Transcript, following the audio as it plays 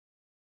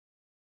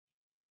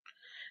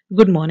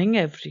Good morning,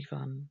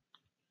 everyone.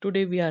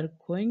 Today we are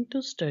going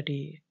to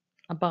study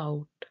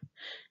about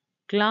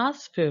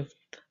Class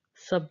 5th,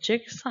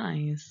 Subject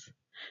Science,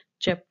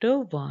 Chapter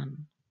 1,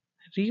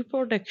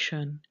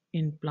 Reproduction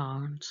in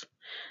Plants,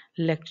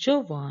 Lecture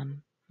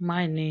 1.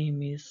 My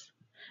name is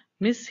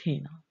Miss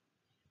Hina.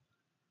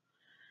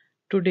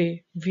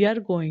 Today we are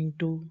going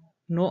to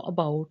know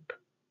about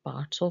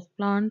parts of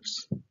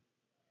plants,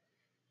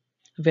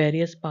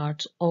 various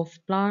parts of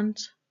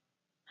plants.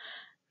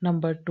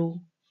 Number 2,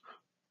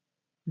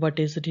 what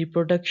is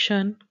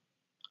reproduction?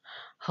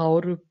 How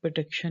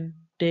reproduction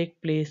take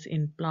place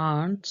in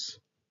plants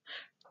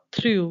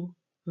through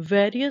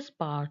various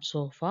parts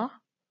of a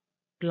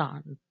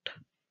plant.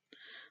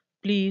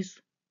 Please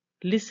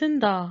listen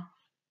the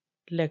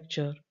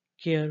lecture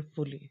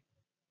carefully.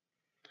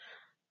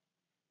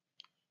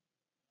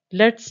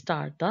 Let's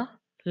start the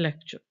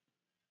lecture.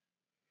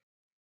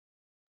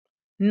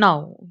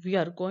 Now we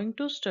are going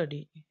to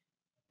study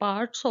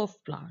parts of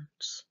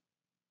plants.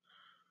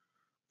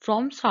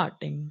 From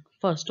starting,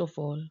 first of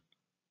all,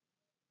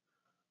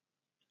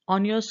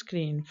 on your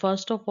screen,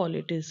 first of all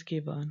it is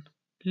given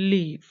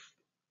leaf.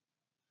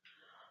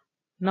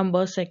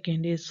 Number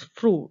second is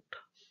fruit.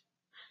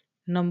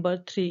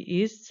 Number 3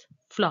 is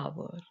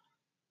flower.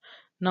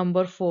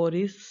 Number 4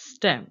 is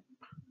stem.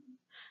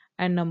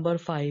 And number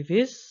 5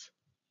 is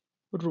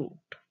root.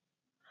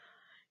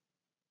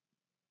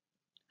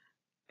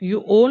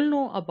 You all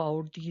know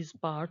about these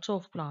parts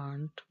of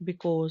plant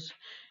because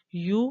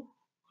you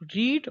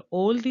read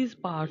all these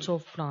parts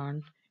of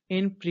plant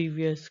in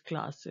previous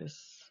classes.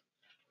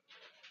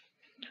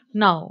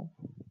 Now,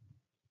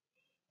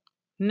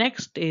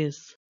 next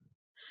is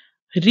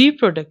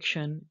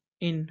reproduction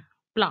in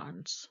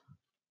plants.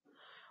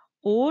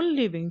 All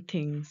living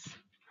things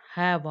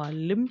have a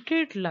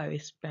limited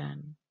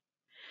lifespan.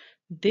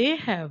 They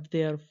have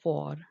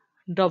therefore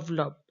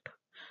developed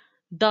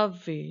the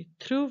way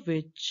through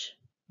which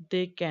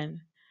they can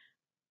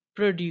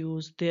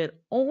produce their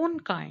own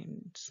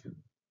kinds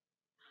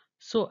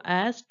so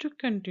as to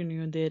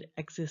continue their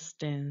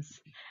existence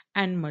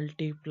and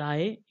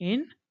multiply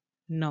in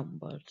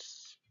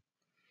numbers.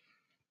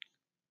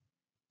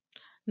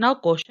 Now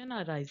question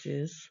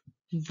arises,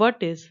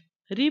 what is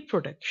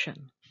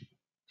reproduction?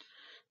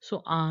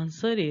 So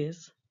answer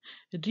is,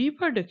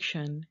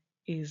 reproduction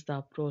is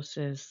the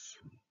process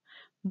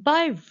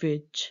by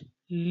which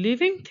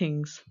living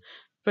things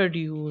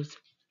produce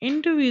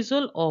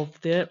individual of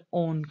their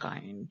own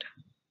kind.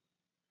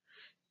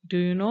 Do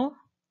you know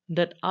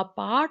that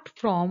apart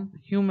from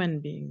human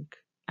being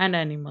and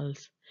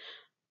animals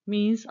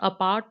means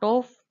apart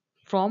of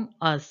from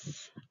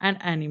us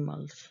and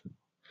animals,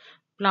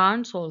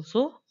 plants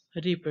also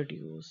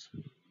reproduce.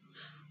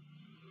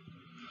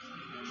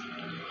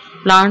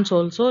 Plants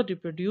also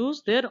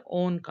reproduce their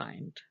own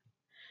kind.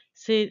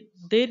 Say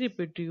they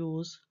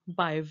reproduce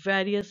by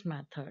various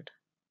methods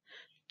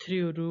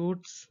through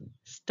roots,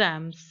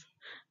 stems,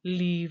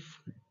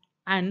 leaf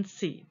and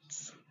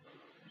seeds.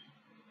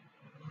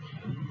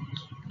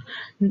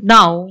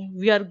 Now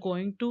we are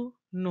going to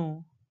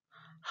know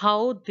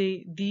how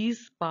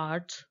these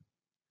parts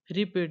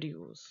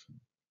reproduce.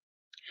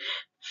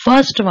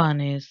 First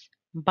one is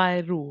by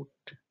root.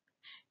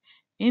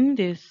 In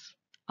this,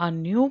 a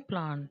new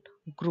plant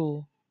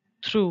grow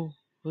through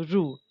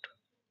root.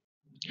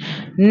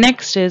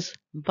 Next is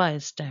by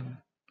stem.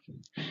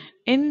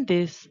 In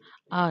this,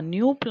 a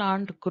new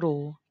plant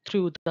grow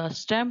through the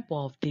stem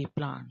of the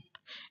plant.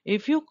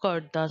 If you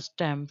cut the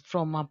stem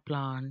from a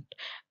plant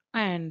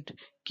and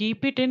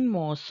keep it in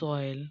more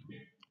soil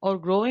or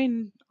grow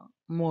in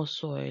more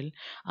soil,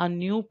 a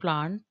new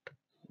plant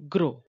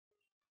grow.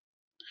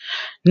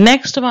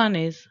 Next one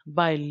is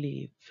by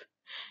leaf.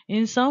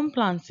 In some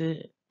plants,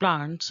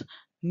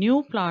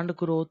 new plant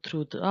grow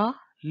through the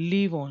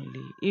leaf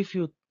only. If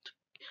you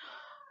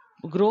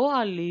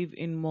grow a leaf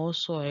in more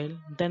soil,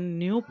 then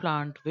new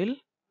plant will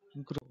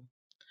grow.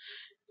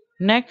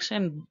 Next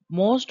and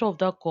most of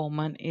the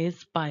common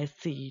is by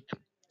seed.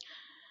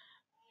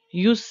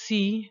 You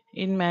see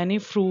in many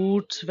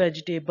fruits,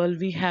 vegetable,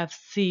 we have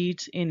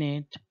seeds in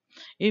it.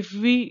 If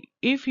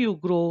you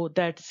grow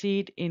that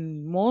seed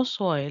in more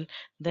soil,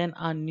 then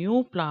a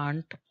new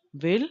plant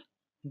will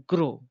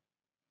grow.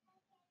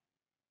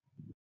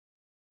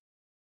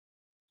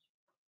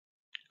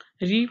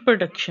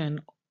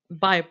 Reproduction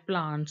by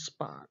plants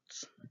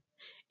parts.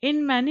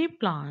 In many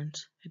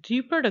plants,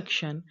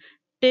 reproduction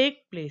takes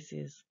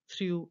places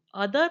through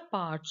other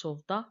parts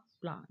of the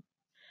plant,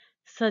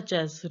 such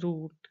as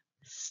root,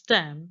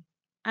 stem,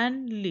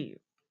 and leaf.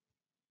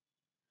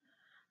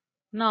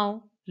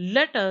 Now,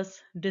 let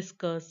us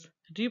discuss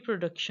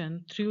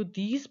reproduction through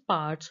these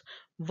parts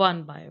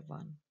one by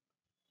one.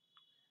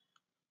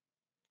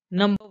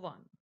 Number 1.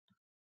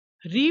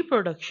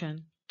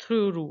 Reproduction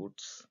through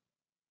roots.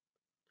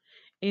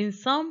 In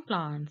some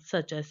plants,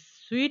 such as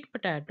sweet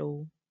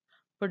potato,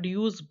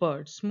 produce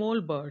birds, small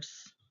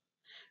birds,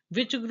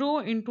 which grow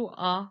into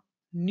a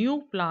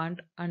new plant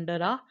under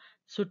a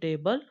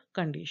suitable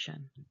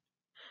condition.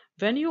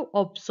 When you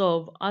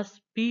observe a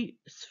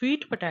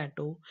sweet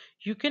potato,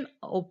 you can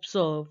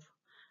observe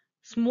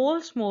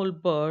small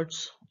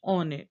birds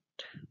on it.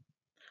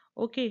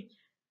 Okay,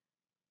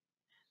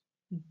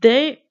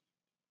 they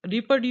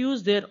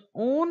reproduce their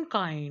own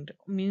kind,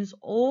 means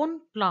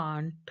own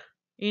plant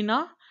in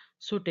a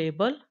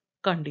suitable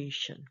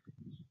condition.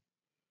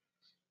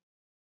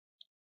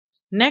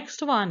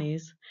 Next one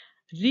is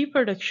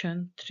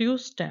reproduction through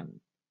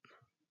stem.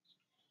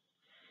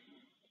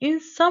 In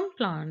some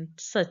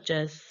plants such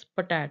as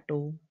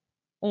potato,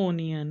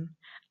 onion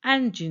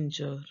and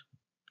ginger,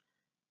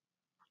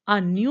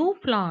 a new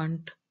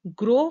plant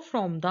grow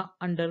from the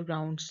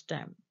underground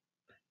stem.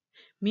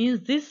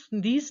 Means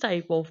these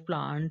type of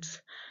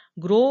plants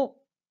grow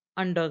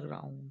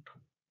underground.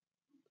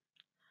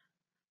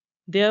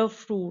 Their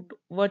fruit,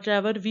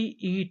 whatever we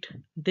eat,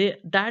 they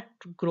that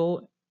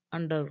grow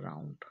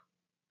underground.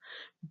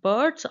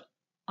 Birds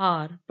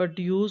are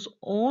produced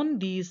on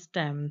these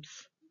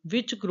stems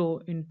which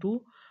grow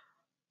into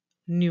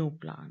new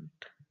plant.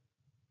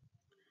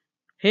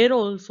 Here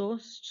also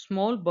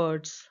small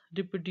birds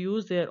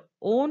reproduce their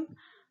own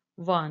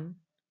one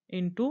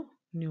into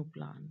new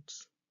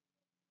plants.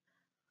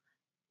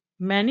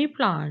 Many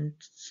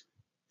plants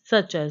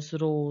such as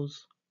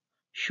rose,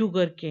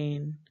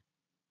 sugarcane,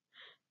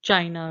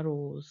 China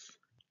rose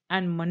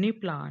and money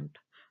plant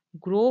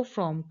grow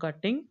from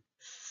cutting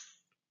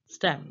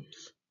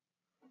stems.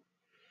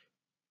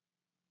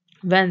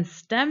 When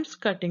stems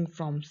cutting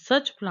from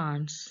such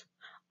plants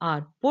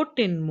are put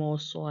in more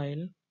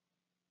soil,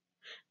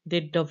 they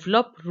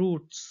develop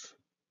roots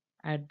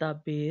at the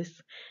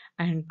base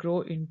and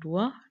grow into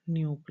a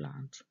new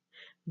plant.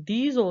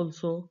 These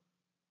also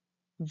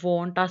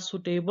want a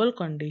suitable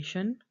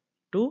condition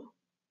to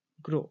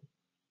grow.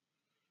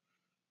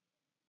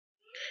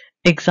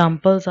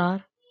 Examples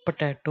are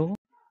potato,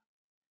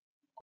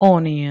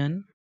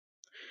 onion,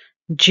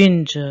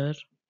 ginger,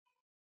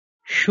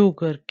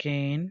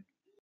 sugarcane.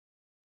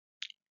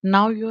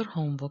 Now your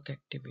homework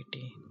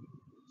activity.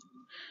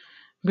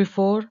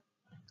 Before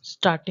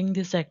starting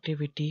this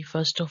activity,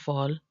 first of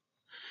all,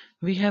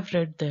 we have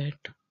read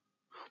that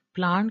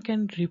plant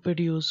can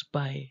reproduce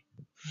by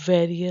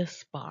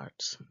various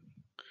parts.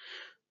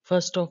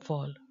 First of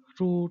all,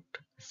 root,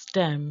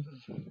 stem,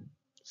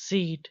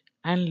 seed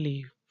and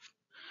leaf.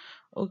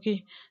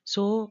 Okay,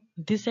 so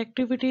this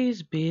activity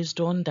is based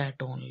on that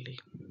only.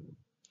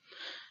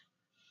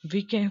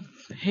 We can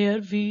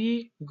here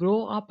we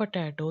grow a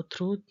potato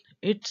through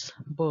its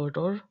bud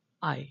or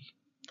eye.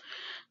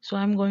 So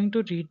I'm going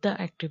to read the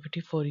activity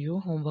for you,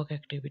 homework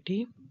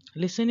activity.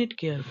 Listen it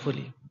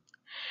carefully.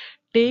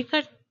 Take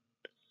a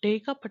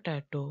take a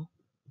potato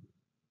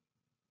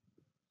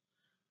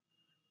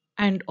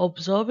and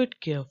observe it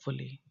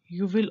carefully.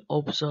 You will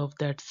observe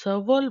that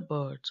several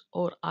buds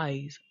or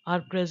eyes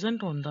are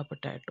present on the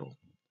potato.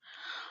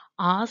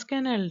 Ask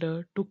an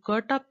elder to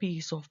cut a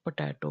piece of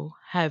potato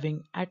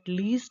having at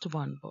least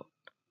one bud.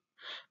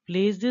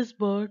 Place this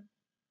bud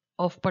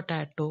of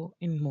potato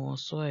in more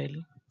soil.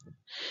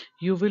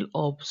 You will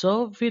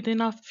observe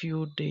within a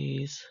few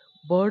days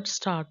buds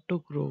start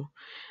to grow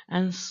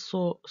and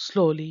so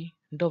slowly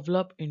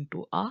develop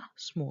into a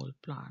small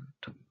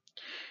plant.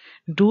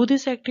 Do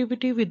this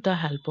activity with the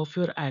help of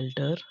your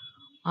elder.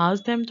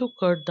 Ask them to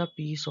cut the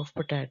piece of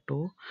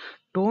potato.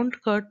 Don't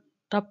cut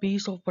the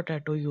piece of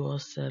potato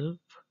yourself.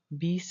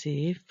 Be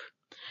safe.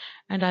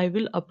 And I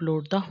will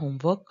upload the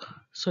homework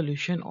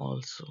solution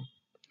also.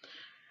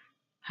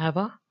 Have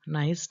a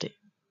nice day.